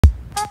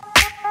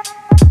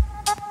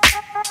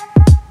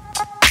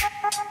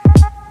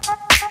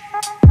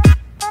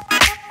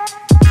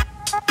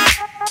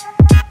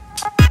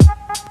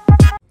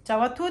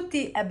a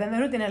tutti e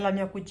benvenuti nella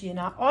mia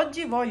cucina.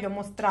 Oggi voglio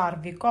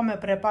mostrarvi come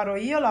preparo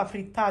io la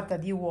frittata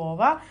di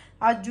uova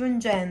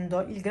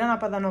aggiungendo il grana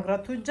padano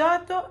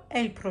grattugiato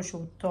e il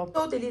prosciutto.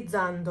 Sto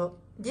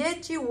utilizzando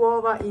 10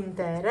 uova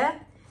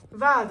intere,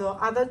 vado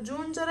ad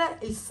aggiungere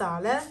il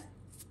sale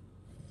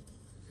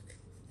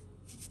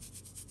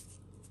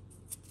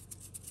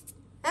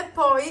e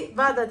poi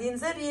vado ad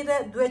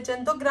inserire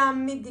 200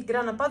 g di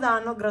grana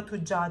padano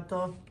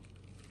grattugiato.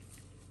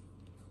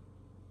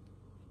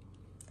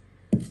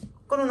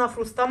 Con una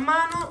frusta a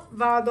mano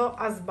vado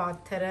a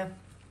sbattere.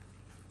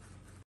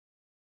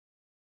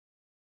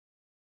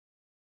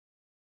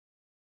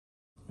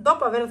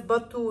 Dopo aver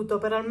sbattuto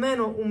per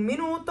almeno un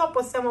minuto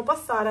possiamo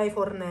passare ai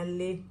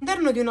fornelli.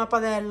 All'interno di una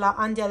padella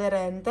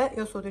antiaderente,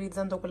 io sto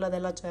utilizzando quella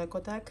della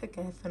Cecotec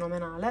che è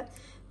fenomenale,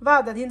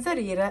 vado ad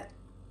inserire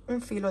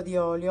un filo di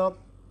olio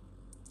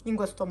in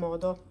questo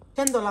modo.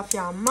 Accendo la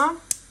fiamma,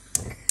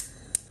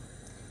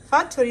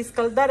 faccio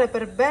riscaldare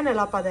per bene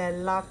la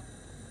padella.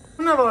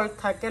 Una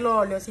volta che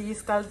l'olio si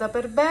riscalda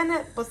per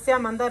bene,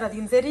 possiamo andare ad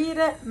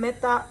inserire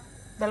metà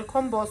del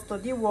composto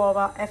di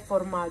uova e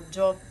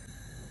formaggio.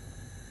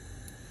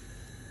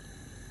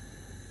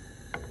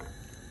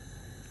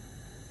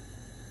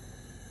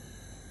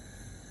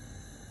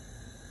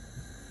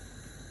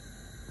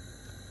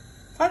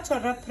 Faccio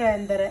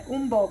rapprendere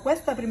un po'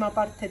 questa prima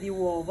parte di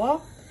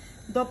uovo,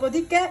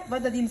 dopodiché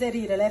vado ad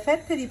inserire le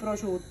fette di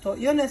prosciutto.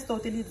 Io ne sto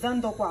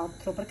utilizzando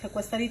 4 perché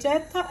questa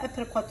ricetta è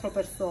per 4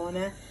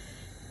 persone.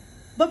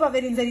 Dopo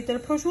aver inserito il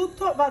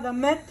prosciutto vado a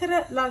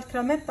mettere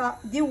l'altra metà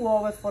di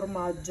uovo e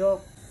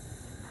formaggio.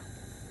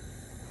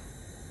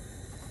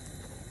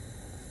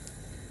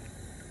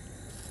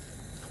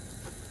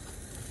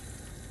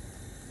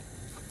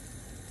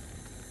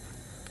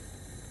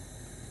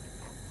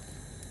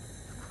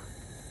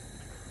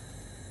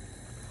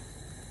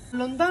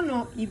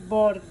 Allontano i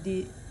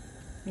bordi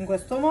in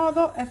questo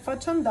modo e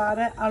faccio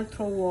andare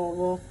altro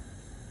uovo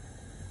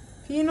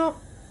fino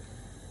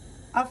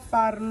a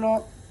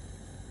farlo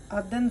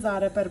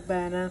addensare per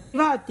bene.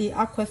 Arrivati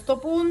a questo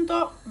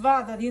punto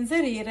vado ad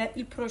inserire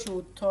il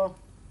prosciutto.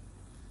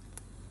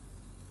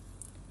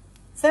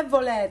 Se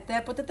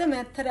volete potete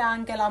mettere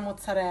anche la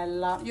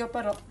mozzarella, io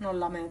però non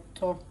la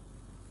metto.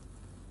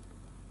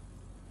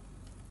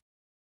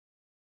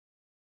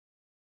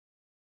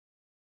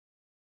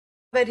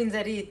 Per aver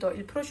inserito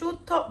il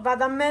prosciutto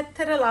vado a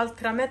mettere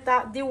l'altra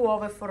metà di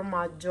uovo e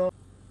formaggio.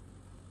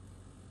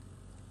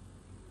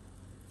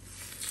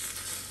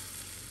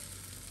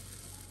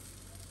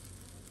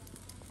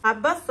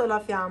 Abbasso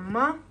la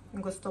fiamma in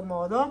questo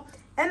modo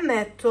e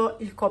metto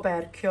il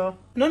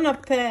coperchio. Non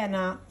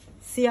appena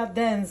si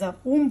addensa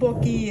un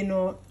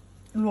pochino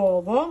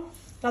l'uovo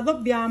la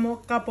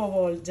dobbiamo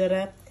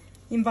capovolgere.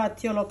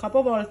 Infatti io l'ho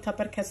capovolta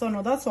perché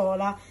sono da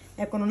sola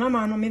e con una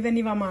mano mi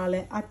veniva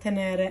male a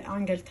tenere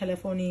anche il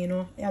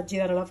telefonino e a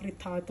girare la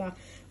frittata.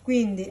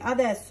 Quindi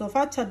adesso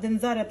faccio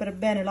addensare per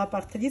bene la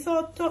parte di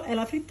sotto e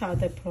la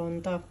frittata è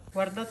pronta.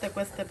 Guardate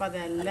queste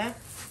padelle,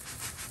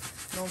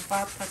 non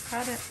fa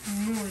attaccare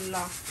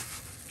nulla.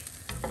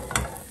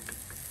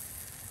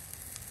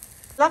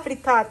 La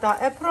frittata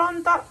è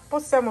pronta,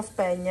 possiamo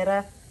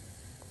spegnere.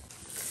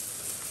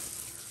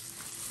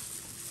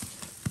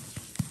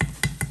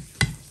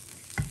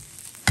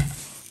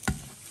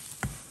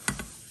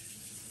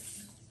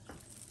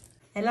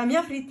 E la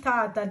mia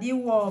frittata di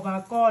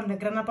uova con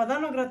grana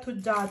padano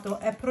grattugiato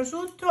e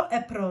prosciutto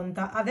è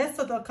pronta.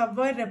 Adesso tocca a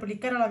voi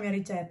replicare la mia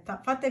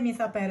ricetta. Fatemi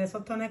sapere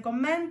sotto nei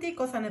commenti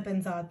cosa ne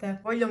pensate.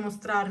 Voglio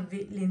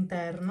mostrarvi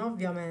l'interno,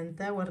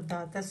 ovviamente.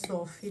 Guardate, è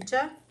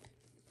soffice.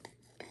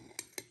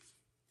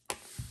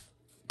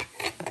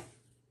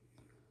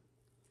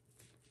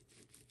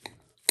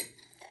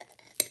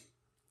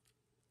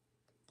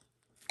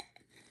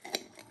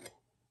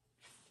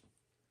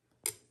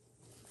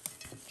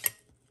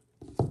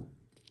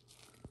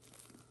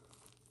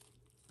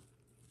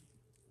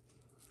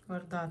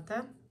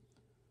 Guardate.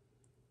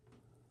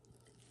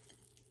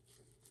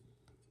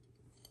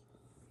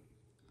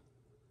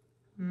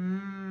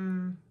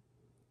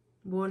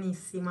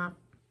 Buonissima.